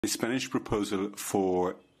The Spanish proposal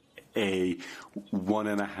for a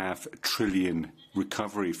 1.5 trillion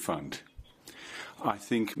recovery fund. I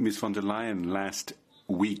think Ms. von der Leyen last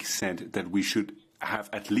week said that we should have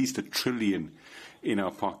at least $1 trillion in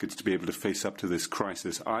our pockets to be able to face up to this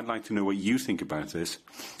crisis. I'd like to know what you think about this,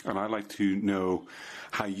 and I'd like to know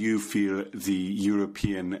how you feel the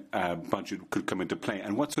European budget could come into play,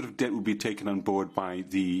 and what sort of debt would be taken on board by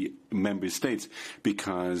the member states,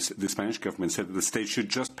 because the Spanish government said that the states should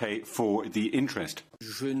just pay for the interest.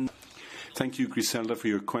 Thank you, Griselda, for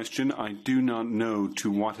your question. I do not know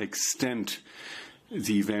to what extent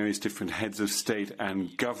the various different heads of state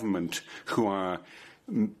and government who are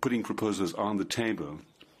putting proposals on the table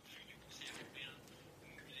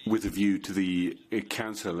with a view to the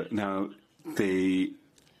Council. Now,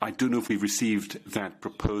 I don't know if we've received that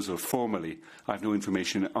proposal formally. I have no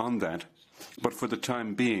information on that. But for the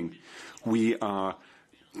time being, we are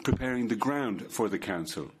preparing the ground for the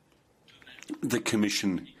Council. The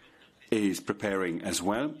Commission is preparing as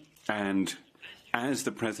well, and as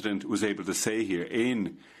the President was able to say here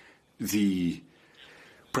in the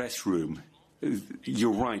press room,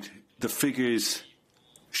 you're right, the figures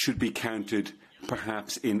should be counted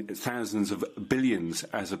perhaps in thousands of billions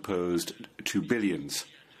as opposed to billions.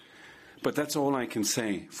 But that's all I can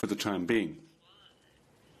say for the time being.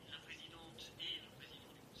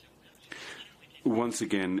 Once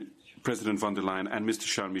again, President von der Leyen and Mr.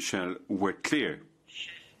 Charles Michel were clear.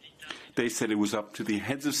 They said it was up to the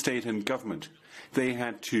heads of state and government. They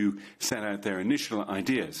had to set out their initial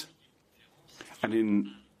ideas. And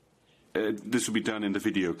this will be done in the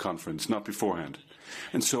video conference, not beforehand.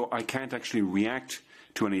 And so I can't actually react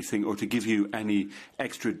to anything or to give you any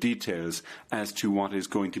extra details as to what is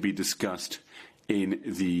going to be discussed in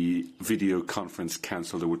the video conference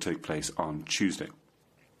council that will take place on Tuesday.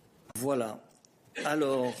 Voilà.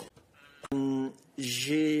 Alors,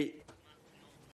 j'ai